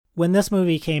When this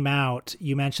movie came out,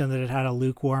 you mentioned that it had a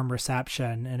lukewarm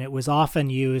reception, and it was often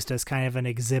used as kind of an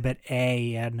exhibit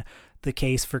A in the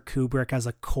case for Kubrick as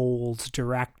a cold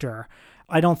director.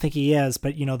 I don't think he is,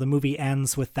 but the movie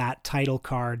ends with that title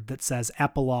card that says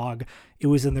epilogue. It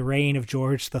was in the reign of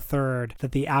George III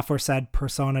that the aforesaid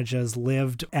personages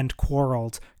lived and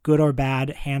quarreled, good or bad,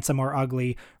 handsome or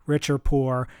ugly, rich or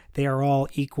poor, they are all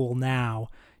equal now.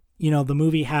 The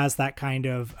movie has that kind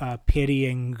of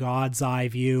pitying God's eye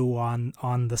view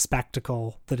on the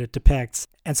spectacle that it depicts.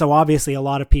 And so obviously a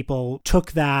lot of people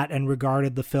took that and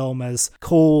regarded the film as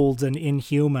cold and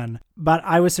inhuman. But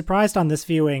I was surprised on this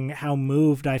viewing how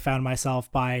moved I found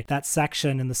myself by that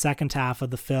section in the second half of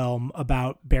the film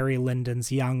about Barry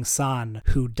Lyndon's young son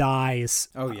who dies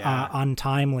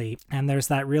untimely. And there's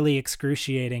that really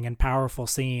excruciating and powerful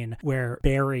scene where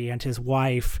Barry and his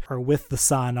wife are with the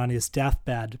son on his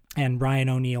deathbed, and Brian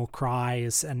O'Neill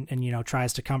cries and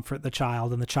tries to comfort the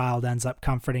child, and the child ends up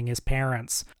comforting his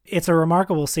parents. It's a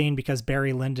remarkable scene because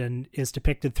Barry Lyndon is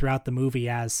depicted throughout the movie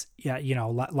as,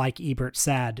 like Ebert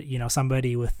said,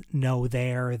 somebody with no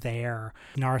there,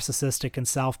 narcissistic and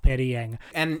self-pitying.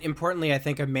 And importantly, I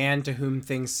think a man to whom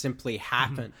things simply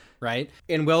happen, right?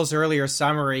 In Will's earlier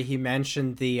summary, he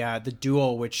mentioned the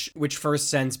duel, which first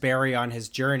sends Barry on his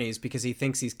journeys because he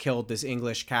thinks he's killed this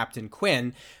English Captain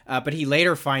Quinn, but he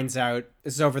later finds out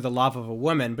this is over the love of a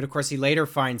woman. But of course, he later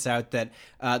finds out that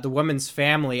the woman's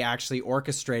family actually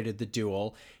orchestrated the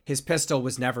duel. His pistol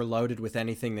was never loaded with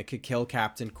anything that could kill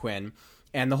Captain Quinn.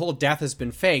 And the whole death has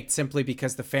been faked simply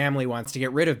because the family wants to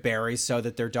get rid of Barry so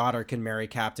that their daughter can marry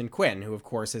Captain Quinn, who, of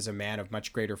course, is a man of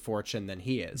much greater fortune than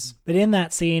he is. But in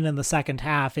that scene in the second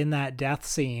half, in that death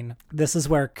scene, this is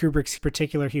where Kubrick's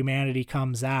particular humanity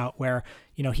comes out, where,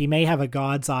 he may have a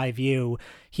God's eye view.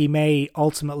 He may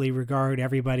ultimately regard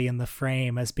everybody in the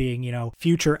frame as being,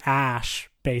 future Ash,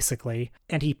 basically.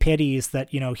 And he pities that,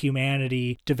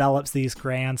 humanity develops these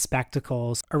grand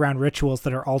spectacles around rituals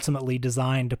that are ultimately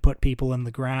designed to put people in the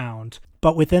ground.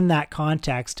 But within that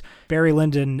context, Barry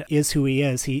Lyndon is who he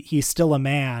is. He's still a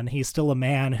man. He's still a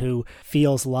man who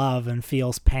feels love and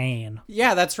feels pain.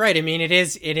 Yeah, that's right. I mean, it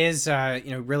is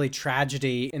really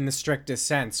tragedy in the strictest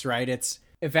sense, right? It's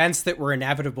events that were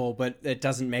inevitable, but it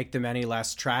doesn't make them any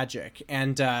less tragic.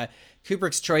 And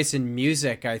Kubrick's choice in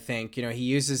music, I think, he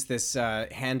uses this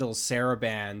Handel's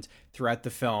Saraband throughout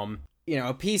the film.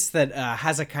 A piece that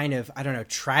has a kind of,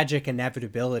 tragic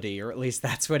inevitability, or at least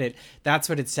that's what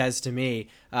it says to me.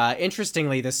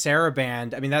 Interestingly, the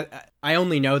Saraband, I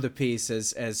only know the piece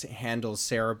as Handel's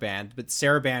Saraband, but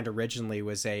Saraband originally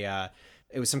was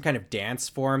it was some kind of dance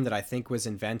form that I think was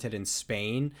invented in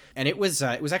Spain. And it was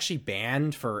actually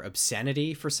banned for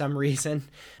obscenity for some reason,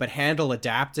 but Handel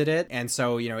adapted it. And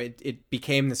so, it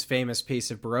became this famous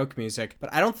piece of Baroque music.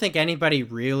 But I don't think anybody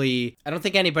really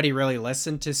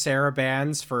listened to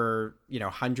Sarabands for,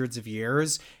 hundreds of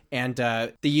years. And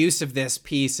the use of this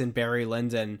piece in Barry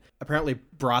Lyndon apparently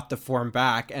brought the form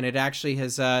back, and it actually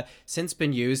has since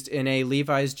been used in a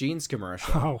Levi's jeans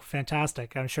commercial. Oh,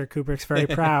 fantastic. I'm sure Kubrick's very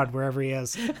proud wherever he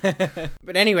is.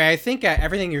 But anyway, I think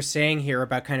everything you're saying here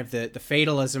about kind of the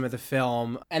fatalism of the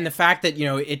film and the fact that,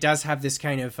 it does have this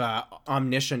kind of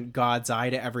omniscient God's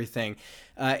eye to everything.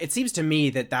 It seems to me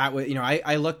that was,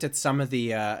 I looked at some of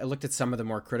the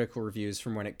more critical reviews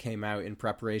from when it came out in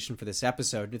preparation for this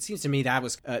episode. And it seems to me that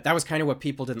was kind of what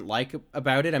people didn't like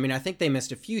about it. I think they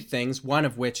missed a few things, one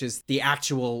of which is the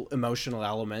actual emotional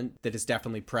element that is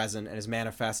definitely present and is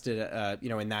manifested,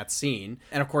 in that scene.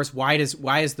 And of course, why is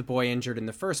the boy injured in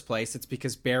the first place? It's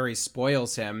because Barry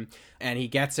spoils him and he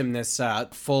gets him this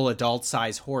full adult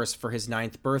size horse for his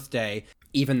 9th birthday,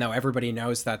 even though everybody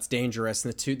knows that's dangerous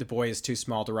and the boy is too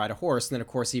small to ride a horse. And then, of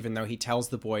course, even though he tells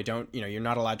the boy, you're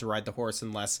not allowed to ride the horse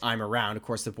unless I'm around, of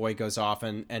course, the boy goes off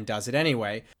and does it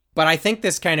anyway. But I think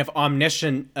this kind of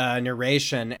omniscient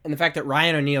narration and the fact that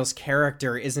Ryan O'Neill's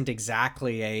character isn't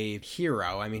exactly a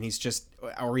hero. He's just,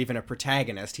 or even a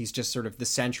protagonist. He's just sort of the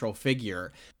central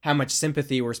figure. How much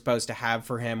sympathy we're supposed to have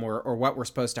for him or what we're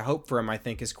supposed to hope for him, I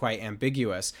think, is quite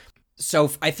ambiguous.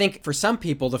 So I think for some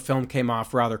people, the film came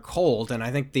off rather cold, and I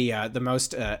think the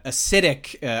most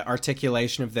acidic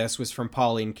articulation of this was from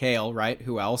Pauline Kael, right?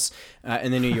 Who else?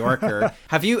 In the New Yorker.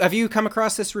 Have you come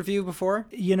across this review before?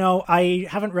 I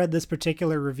haven't read this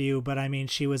particular review, but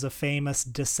she was a famous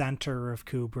dissenter of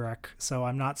Kubrick, so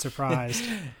I'm not surprised.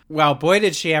 Well, boy,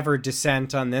 did she ever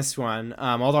dissent on this one.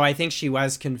 Although I think she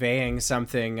was conveying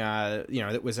something,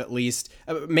 that was at least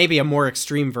maybe a more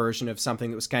extreme version of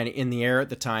something that was kind of in the air at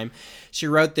the time. She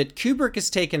wrote that Kubrick has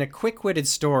taken a quick-witted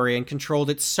story and controlled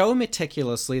it so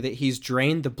meticulously that he's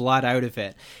drained the blood out of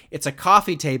it. It's a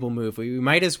coffee table movie. We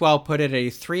might as well put it a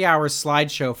 3-hour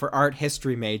slideshow for art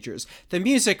history majors. The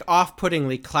music,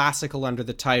 off-puttingly classical under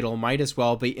the title, might as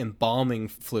well be embalming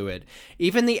fluid.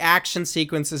 Even the action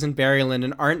sequences in Barry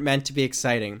Lyndon aren't meant to be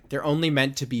exciting. They're only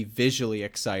meant to be visually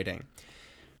exciting.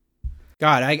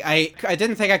 God, I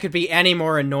didn't think I could be any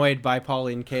more annoyed by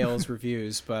Pauline Kael's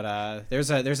reviews, but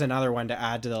there's another one to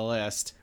add to the list.